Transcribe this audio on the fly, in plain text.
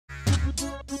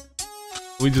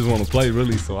We just want to play,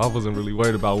 really, so I wasn't really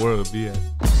worried about where it would be at.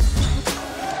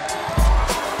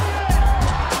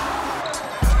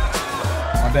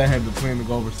 My dad had the plan to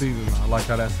go overseas, and I like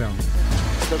how that sounded.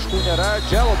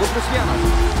 Gelo 2+1.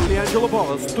 LiAngelo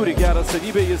Ball turi gerą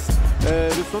savybę, jis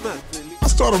visuomet. I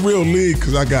started a real league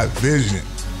because I got vision.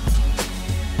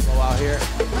 Go out here.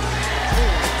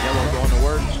 Gelo going to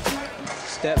work.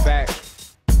 Step back.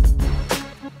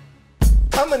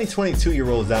 How many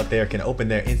 22-year-olds out there can open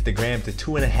their Instagram to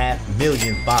 2.5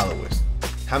 million followers?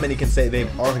 How many can say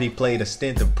they've already played a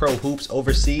stint of pro hoops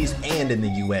overseas and in the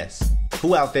US?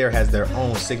 Who out there has their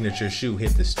own signature shoe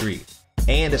hit the street?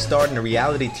 And is starting a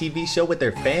reality TV show with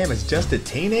their fam as just a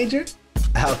teenager?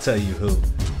 I'll tell you who.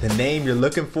 The name you're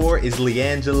looking for is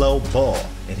LiAngelo Ball,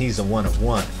 and he's a one of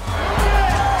one.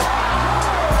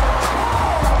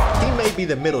 He may be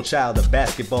the middle child of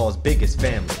basketball's biggest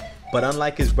family, but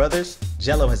unlike his brothers,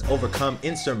 Gelo has overcome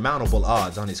insurmountable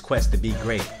odds on his quest to be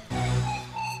great.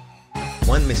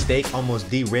 One mistake almost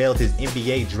derailed his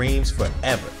NBA dreams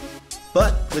forever.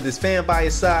 But with his fan by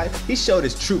his side, he showed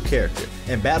his true character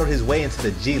and battled his way into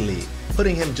the G League,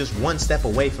 putting him just one step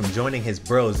away from joining his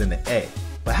bros in the A.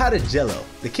 But how did Gelo,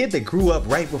 the kid that grew up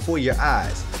right before your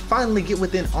eyes, finally get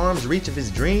within arm's reach of his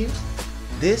dreams?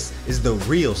 This is the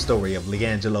real story of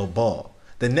LiAngelo Ball,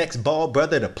 the next Ball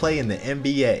brother to play in the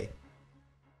NBA.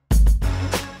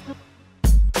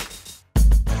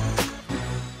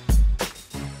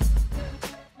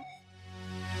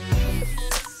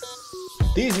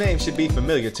 These names should be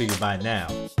familiar to you by now.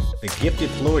 The gifted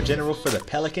floor general for the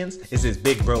Pelicans is his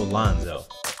big bro Lonzo.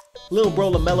 Little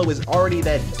bro LaMelo is already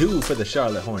that dude for the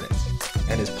Charlotte Hornets.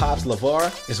 And his pops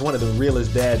LeVar is one of the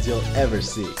realest dads you'll ever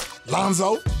see.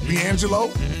 Lonzo, LiAngelo,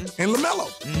 and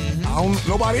LaMelo. I don't know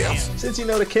nobody else. Since you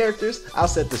know the characters, I'll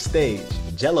set the stage.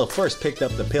 Gelo first picked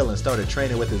up the pill and started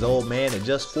training with his old man at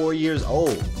just 4 years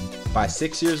old. By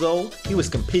 6 years old, he was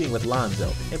competing with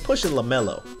Lonzo and pushing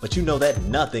LaMelo, but you know that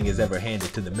nothing is ever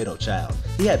handed to the middle child.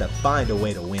 He had to find a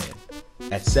way to win.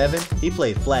 At 7, he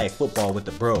played flag football with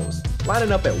the bros,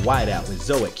 lining up at wideout with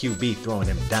Zoe at QB throwing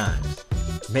him dimes.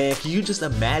 Man, can you just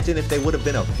imagine if they would have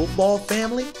been a football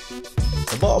family?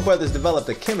 The Ball brothers developed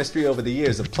a chemistry over the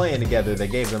years of playing together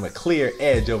that gave them a clear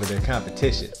edge over their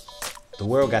competition. The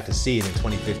world got to see it in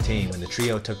 2015 when the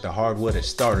trio took the hardwood as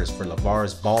starters for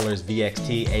LeVar's Ballers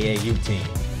VXT AAU team.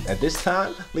 At this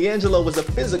time, LiAngelo was a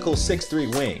physical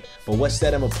 6'3" wing, but what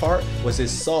set him apart was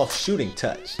his soft shooting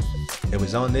touch. It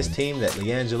was on this team that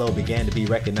LiAngelo began to be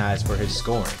recognized for his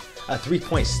scoring, a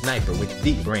three-point sniper with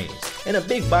deep range, and a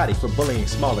big body for bullying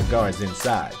smaller guards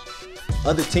inside.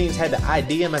 Other teams had to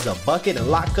ID him as a bucket and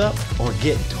lock up or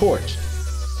get torched.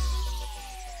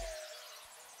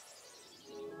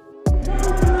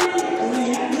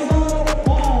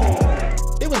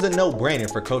 It was a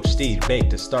no-brainer for Coach Steve Bake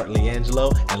to start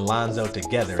LiAngelo and Lonzo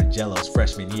together in Gelo's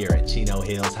freshman year at Chino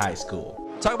Hills High School.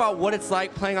 Talk about what it's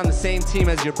like playing on the same team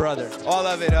as your brother. All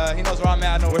of it. He knows where I'm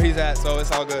at, I know where he's at, so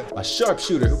it's all good. A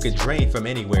sharpshooter who could drain from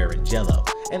anywhere in Gelo,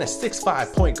 and a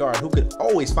 6'5" point guard who could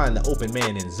always find the open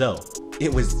man in Zoe.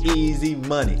 It was easy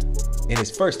money. In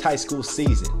his first high school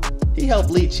season, he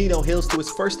helped lead Chino Hills to his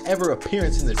first ever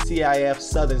appearance in the CIF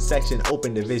Southern Section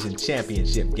Open Division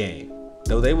Championship game.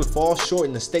 Though they would fall short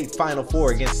in the state Final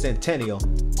Four against Centennial,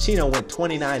 Chino went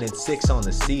 29-6 on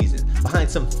the season, behind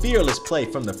some fearless play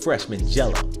from the freshman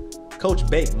Gelo. Coach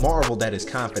Bake marveled at his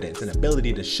confidence and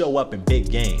ability to show up in big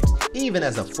games, even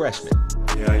as a freshman.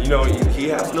 Yeah, you know, he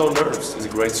has no nerves. He's a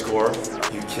great scorer.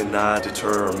 You cannot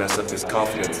deter or mess up his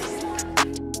confidence.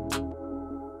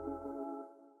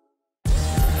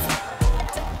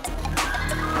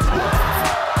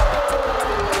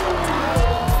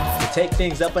 To take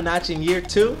things up a notch in year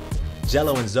 2,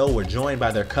 Gelo and Zoe were joined by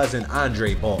their cousin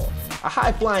Andre Ball, a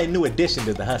high-flying new addition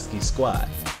to the Huskies squad.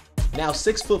 Now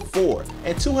 6'4"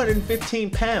 and 215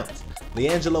 pounds,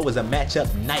 LiAngelo was a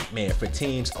matchup nightmare for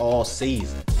teams all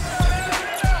season.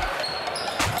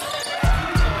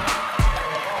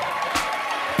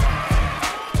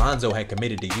 Lonzo had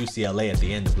committed to UCLA at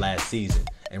the end of last season,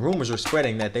 and rumors were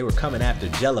spreading that they were coming after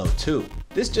Gelo too.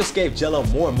 This just gave Gelo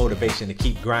more motivation to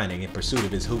keep grinding in pursuit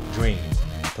of his hoop dreams.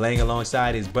 Playing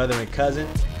alongside his brother and cousin,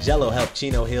 Gelo helped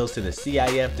Chino Hills to the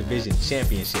CIF Division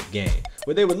Championship game,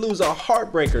 where they would lose a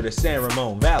heartbreaker to San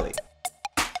Ramon Valley.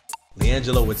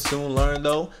 LiAngelo would soon learn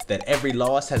though that every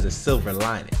loss has a silver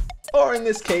lining, or in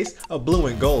this case, a blue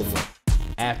and gold one.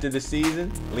 After the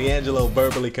season, LiAngelo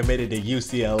verbally committed to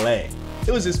UCLA.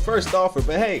 It was his first offer,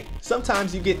 but hey,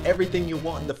 sometimes you get everything you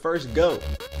want in the first go.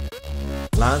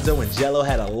 Lonzo and Gelo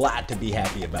had a lot to be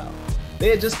happy about. They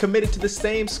had just committed to the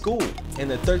same school, and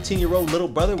the 13-year-old little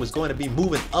brother was going to be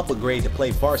moving up a grade to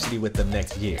play varsity with them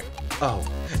next year. Oh,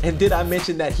 and did I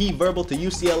mention that he verbal to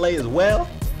UCLA as well?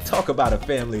 Talk about a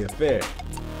family affair.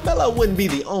 Melo wouldn't be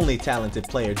the only talented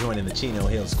player joining the Chino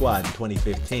Hills squad in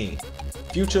 2015.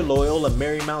 Future Loyola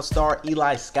Marymount star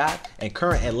Eli Scott and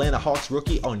current Atlanta Hawks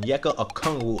rookie Onyeka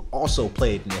Okongwu also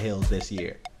played in the Hills this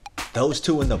year. Those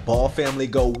two in the Ball family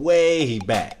go way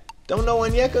back. Don't know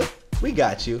Onyeka? We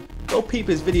got you. Go peep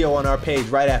his video on our page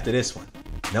right after this one.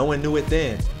 No one knew it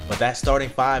then, but that starting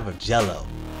five of Gelo,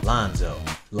 Lonzo,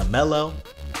 LaMelo,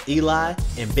 Eli,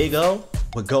 and Big O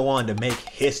would go on to make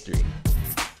history.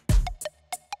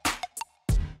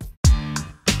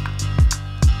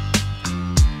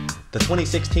 The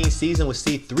 2016 season would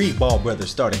see 3 Ball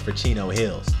brothers starting for Chino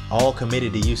Hills, all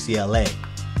committed to UCLA.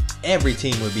 Every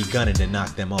team would be gunning to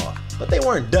knock them off, but they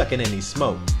weren't ducking any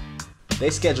smoke. They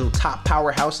scheduled top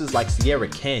powerhouses like Sierra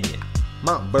Canyon,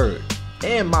 Mount Bird,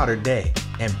 and Mater Dei,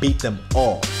 and beat them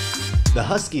all. The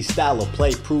Husky style of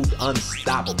play proved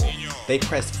unstoppable. They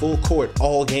pressed full court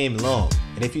all game long,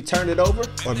 and if you turned it over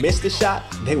or missed a shot,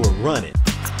 they were running.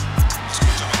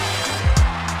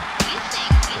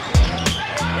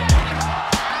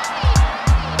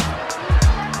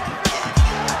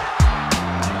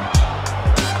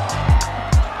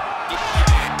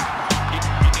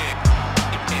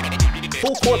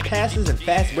 Full court passes and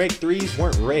fast break threes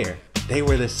weren't rare. They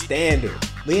were the standard.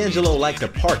 LiAngelo liked to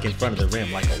park in front of the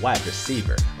rim like a wide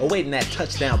receiver, awaiting that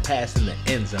touchdown pass in the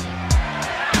end zone.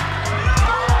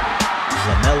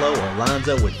 LaMelo or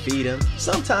Lonzo would feed him,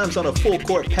 sometimes on a full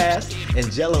court pass, and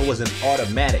Gelo was an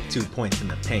automatic 2 points in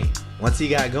the paint. Once he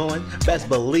got going, best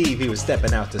believe he was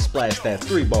stepping out to splash that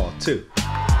 3 ball too.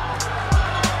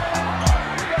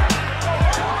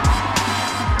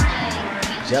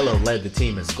 Gelo led the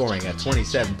team in scoring at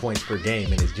 27 points per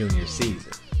game in his junior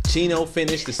season. Chino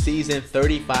finished the season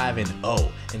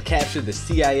 35-0 and captured the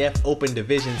CIF Open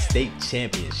Division State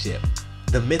Championship.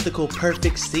 The mythical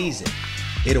perfect season.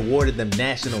 It awarded them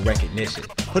national recognition,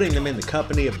 putting them in the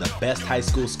company of the best high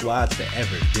school squads to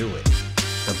ever do it.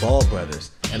 The Ball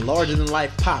brothers and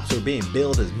larger-than-life pops were being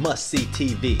billed as must-see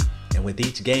TV, and with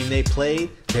each game they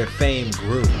played, their fame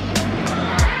grew.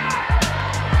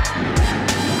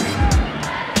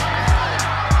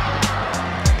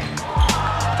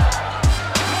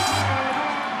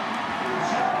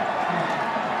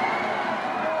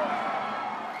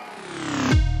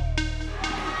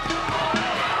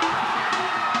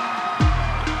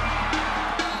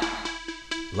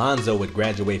 Lonzo would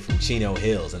graduate from Chino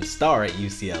Hills and star at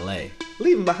UCLA,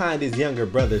 leaving behind his younger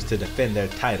brothers to defend their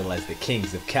title as the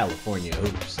Kings of California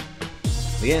Hoops.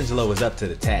 LiAngelo was up to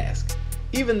the task.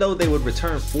 Even though they would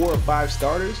return 4 or 5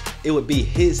 starters, it would be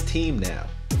his team now.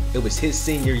 It was his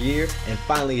senior year and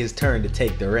finally his turn to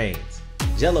take the reins.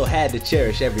 Gelo had to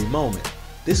cherish every moment.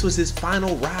 This was his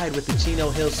final ride with the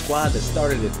Chino Hills squad that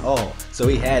started it all, so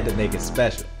he had to make it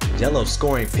special. Gelo's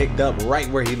scoring picked up right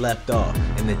where he left off,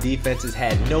 and the defenses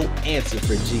had no answer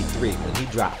for G3 when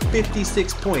he dropped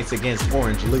 56 points against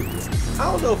Orange Lutheran.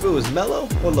 I don't know if it was Melo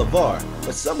or LeVar,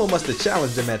 but someone must have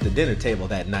challenged him at the dinner table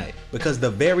that night, because the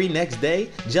very next day,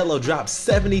 Gelo dropped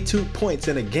 72 points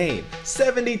in a game.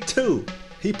 72!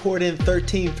 He poured in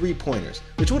 13 3-pointers,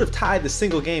 which would have tied the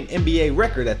single-game NBA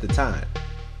record at the time.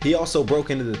 He also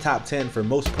broke into the top 10 for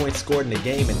most points scored in a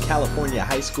game in California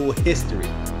high school history.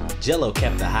 Gelo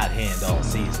kept the hot hand all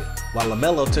season, while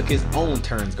LaMelo took his own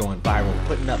turns going viral,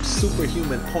 putting up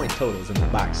superhuman point totals in the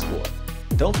box score.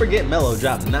 Don't forget Melo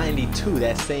dropped 92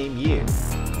 that same year.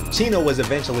 Chino was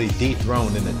eventually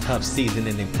dethroned in a tough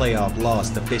season-ending playoff loss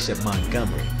to Bishop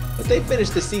Montgomery, but they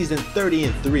finished the season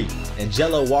 30-3, and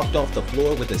Gelo walked off the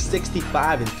floor with a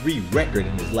 65-3 record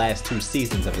in his last 2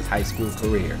 seasons of his high school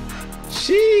career.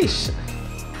 Sheesh!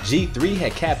 G3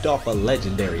 had capped off a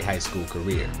legendary high school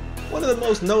career, one of the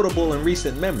most notable in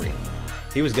recent memory.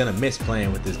 He was gonna miss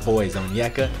playing with his boys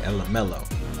Onyeka and LaMelo,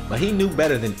 but he knew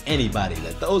better than anybody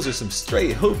that those are some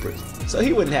straight hoopers, so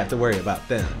he wouldn't have to worry about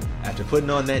them. After putting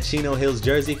on that Chino Hills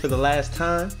jersey for the last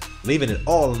time, leaving it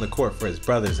all on the court for his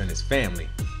brothers and his family,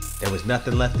 there was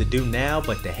nothing left to do now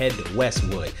but to head to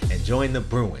Westwood and join the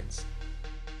Bruins.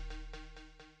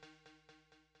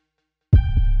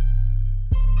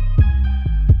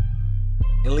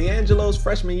 In LiAngelo's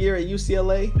freshman year at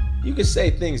UCLA, you could say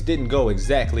things didn't go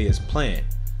exactly as planned.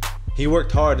 He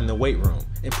worked hard in the weight room,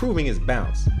 improving his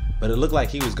bounce, but it looked like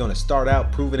he was going to start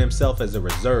out proving himself as a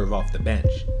reserve off the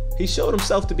bench. He showed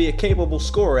himself to be a capable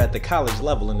scorer at the college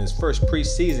level in his first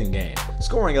preseason game,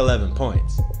 scoring 11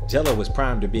 points. Gelo was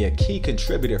primed to be a key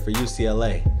contributor for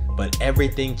UCLA, but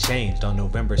everything changed on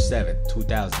November 7,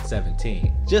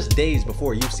 2017, just days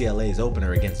before UCLA's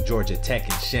opener against Georgia Tech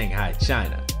in Shanghai,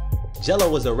 China.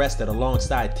 Gelo was arrested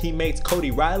alongside teammates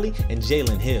Cody Riley and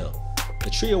Jalen Hill. The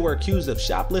trio were accused of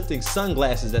shoplifting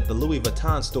sunglasses at the Louis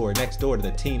Vuitton store next door to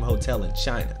the team hotel in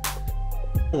China.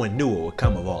 No one knew what would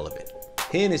come of all of it.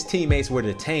 He and his teammates were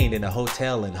detained in a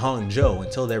hotel in Hangzhou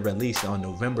until their release on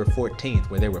November 14th,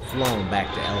 where they were flown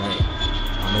back to LA.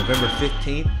 On November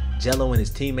 15th, Gelo and his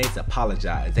teammates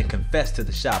apologized and confessed to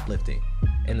the shoplifting,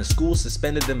 and the school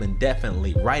suspended them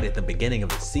indefinitely right at the beginning of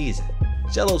the season.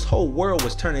 Gelo's whole world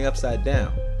was turning upside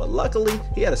down, but luckily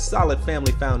he had a solid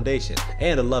family foundation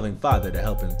and a loving father to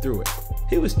help him through it.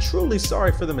 He was truly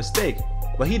sorry for the mistake,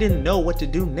 but he didn't know what to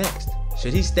do next.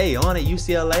 Should he stay on at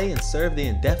UCLA and serve the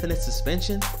indefinite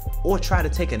suspension, or try to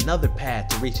take another path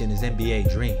to reaching his NBA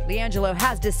dream? LiAngelo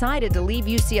has decided to leave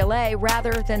UCLA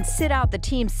rather than sit out the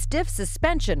team's stiff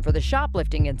suspension for the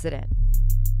shoplifting incident.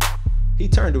 He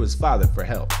turned to his father for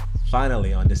help.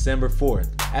 Finally, on December 4th,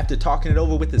 after talking it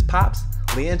over with his pops,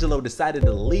 LiAngelo decided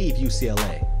to leave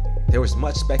UCLA. There was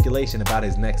much speculation about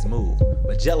his next move,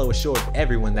 but Gelo assured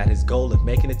everyone that his goal of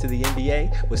making it to the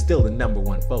NBA was still the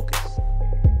 #1 focus.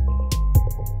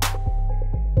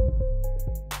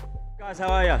 Guys, how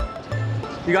are ya?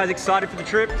 You guys excited for the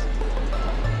trip?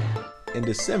 In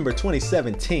December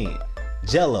 2017,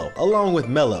 Gelo, along with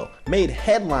Melo, made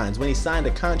headlines when he signed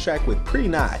a contract with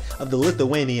Prinai of the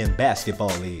Lithuanian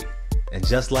Basketball League. And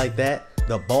just like that,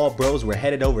 the Ball Bros were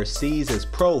headed overseas as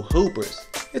pro hoopers.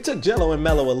 It took Gelo and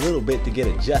Melo a little bit to get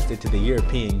adjusted to the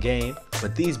European game,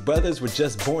 but these brothers were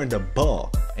just born to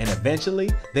ball, and eventually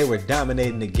they were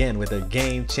dominating again with their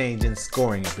game-changing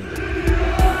scoring ability.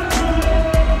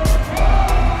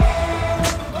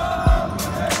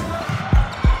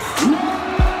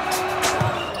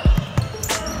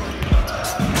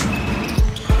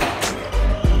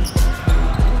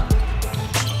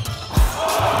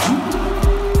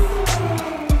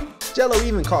 Gelo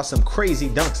even caught some crazy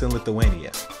dunks in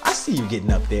Lithuania. I see you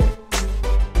getting up there.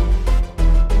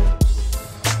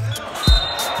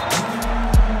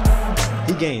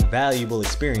 He gained valuable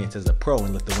experience as a pro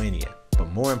in Lithuania,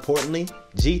 but more importantly,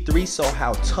 G3 saw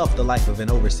how tough the life of an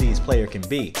overseas player can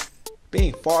be.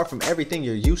 Being far from everything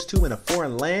you're used to in a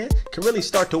foreign land can really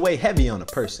start to weigh heavy on a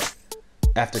person.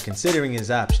 After considering his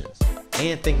options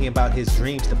and thinking about his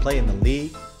dreams to play in the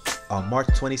league, on March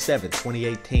 27,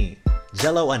 2018,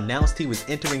 Gelo announced he was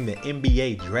entering the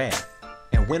NBA draft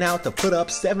and went out to put up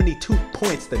 72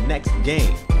 points the next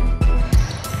game.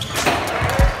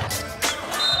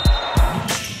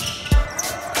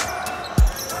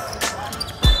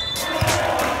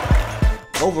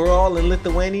 Overall in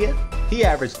Lithuania, he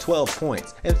averaged 12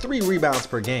 points and 3 rebounds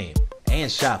per game and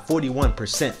shot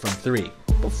 41% from 3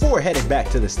 before heading back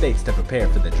to the States to prepare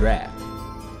for the draft.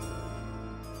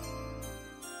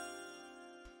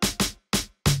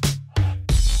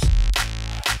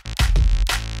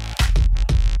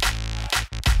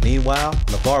 Meanwhile,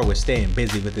 LeVar was staying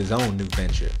busy with his own new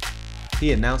venture.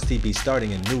 He announced he'd be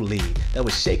starting a new league that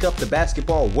would shake up the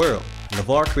basketball world.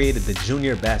 LeVar created the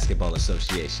Junior Basketball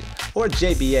Association, or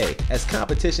JBA, as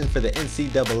competition for the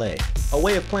NCAA, a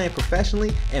way of playing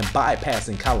professionally and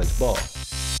bypassing college ball.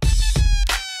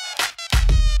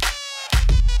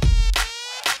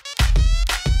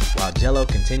 While Gelo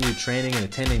continued training and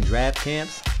attending draft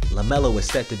camps, LaMelo was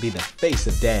set to be the face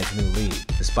of Dad's new league.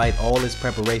 Despite all his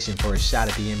preparation for his shot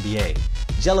at the NBA,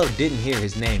 Gelo didn't hear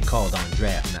his name called on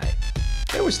draft night.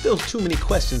 There were still too many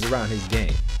questions around his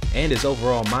game and his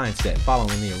overall mindset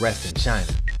following the arrest in China.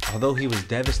 Although he was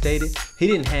devastated, he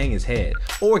didn't hang his head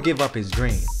or give up his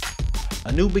dreams.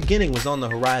 A new beginning was on the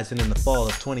horizon in the fall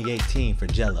of 2018 for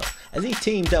Gelo, as he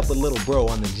teamed up with Little Bro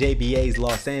on the JBA's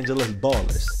Los Angeles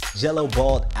Ballers. Gelo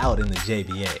balled out in the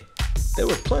JBA. There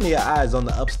were plenty of eyes on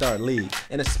the upstart league,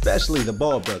 and especially the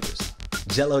Ball brothers.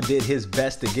 Gelo did his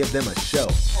best to give them a show.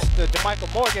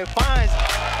 DeMichael Morgan finds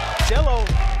Gelo.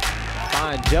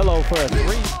 Gelo for a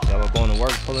 3. Gelo going to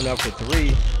work, pulling up for 3.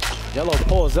 Gelo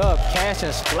pulls up, cash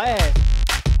and splash.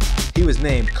 He was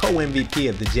named co-MVP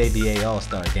of the JBA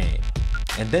All-Star Game.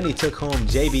 And then he took home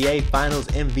JBA Finals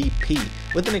MVP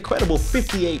with an incredible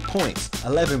 58 points,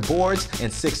 11 boards,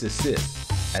 and 6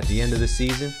 assists. At the end of the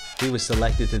season, he was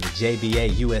selected to the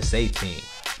JBA USA team,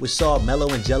 which saw Melo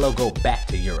and Gelo go back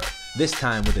to Europe, this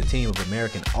time with a team of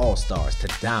American All-Stars to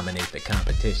dominate the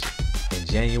competition. In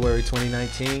January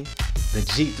 2019, the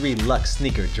G3 Lux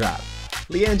sneaker dropped,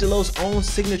 LiAngelo's own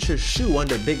signature shoe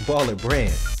under Big Baller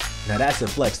brand. Now that's a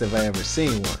flex if I ever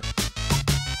seen one.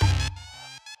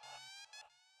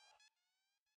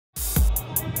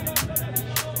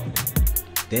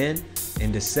 Then,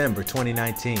 in December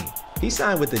 2019, he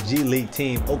signed with the G League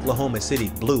team Oklahoma City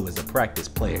Blue as a practice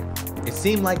player. It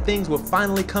seemed like things were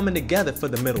finally coming together for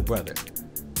the middle brother.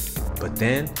 But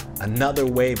then, another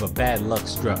wave of bad luck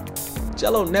struck.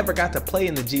 Gelo never got to play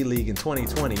in the G League in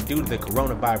 2020 due to the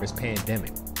coronavirus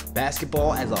pandemic.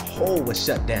 Basketball as a whole was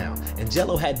shut down, and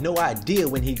Gelo had no idea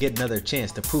when he'd get another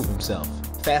chance to prove himself.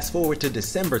 Fast forward to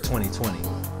December 2020.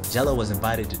 Gelo was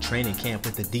invited to training camp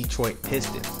with the Detroit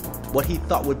Pistons, what he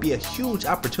thought would be a huge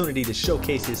opportunity to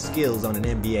showcase his skills on an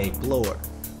NBA floor.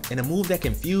 In a move that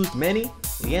confused many,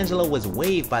 LiAngelo was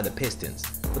waived by the Pistons,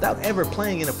 without ever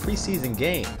playing in a preseason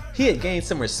game. He had gained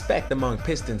some respect among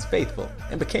Pistons faithful,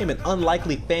 and became an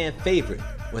unlikely fan favorite,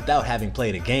 without having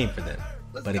played a game for them.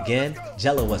 But again,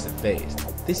 Gelo wasn't fazed.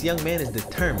 This young man is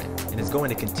determined, and is going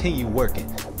to continue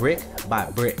working, brick by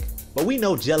brick. But we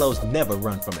know Gelo's never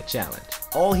run from a challenge.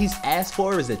 All he's asked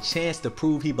for is a chance to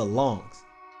prove he belongs.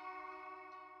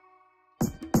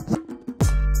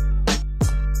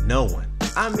 No one,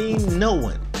 I mean no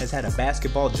one, has had a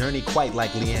basketball journey quite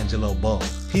like LiAngelo Ball.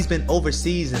 He's been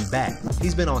overseas and back.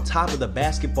 He's been on top of the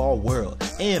basketball world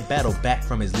and battled back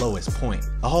from his lowest point.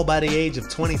 All by the age of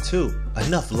 22.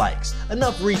 Enough likes,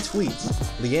 enough retweets.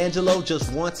 LiAngelo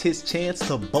just wants his chance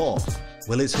to ball.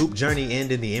 Will his hoop journey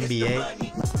end in the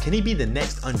NBA? Can he be the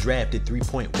next undrafted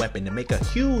three-point weapon to make a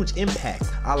huge impact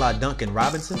a la Duncan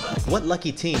Robinson? What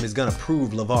lucky team is gonna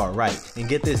prove LeVar right and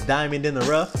get this diamond in the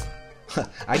rough?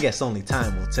 I guess only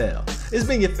time will tell. It's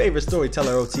been your favorite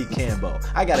storyteller, OT Cambo.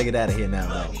 I gotta get out of here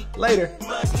now though. Later.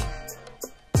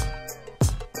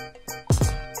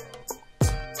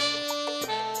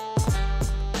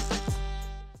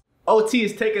 OT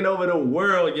is taking over the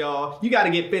world, y'all. You gotta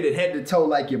get fitted head to toe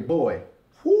like your boy.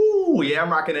 Whoo, yeah,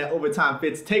 I'm rocking that Overtime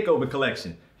Fits Takeover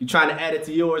collection. If you're trying to add it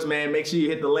to yours, man, make sure you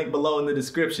hit the link below in the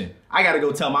description. I gotta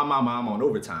go tell my mama I'm on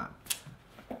overtime.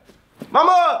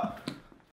 Mama!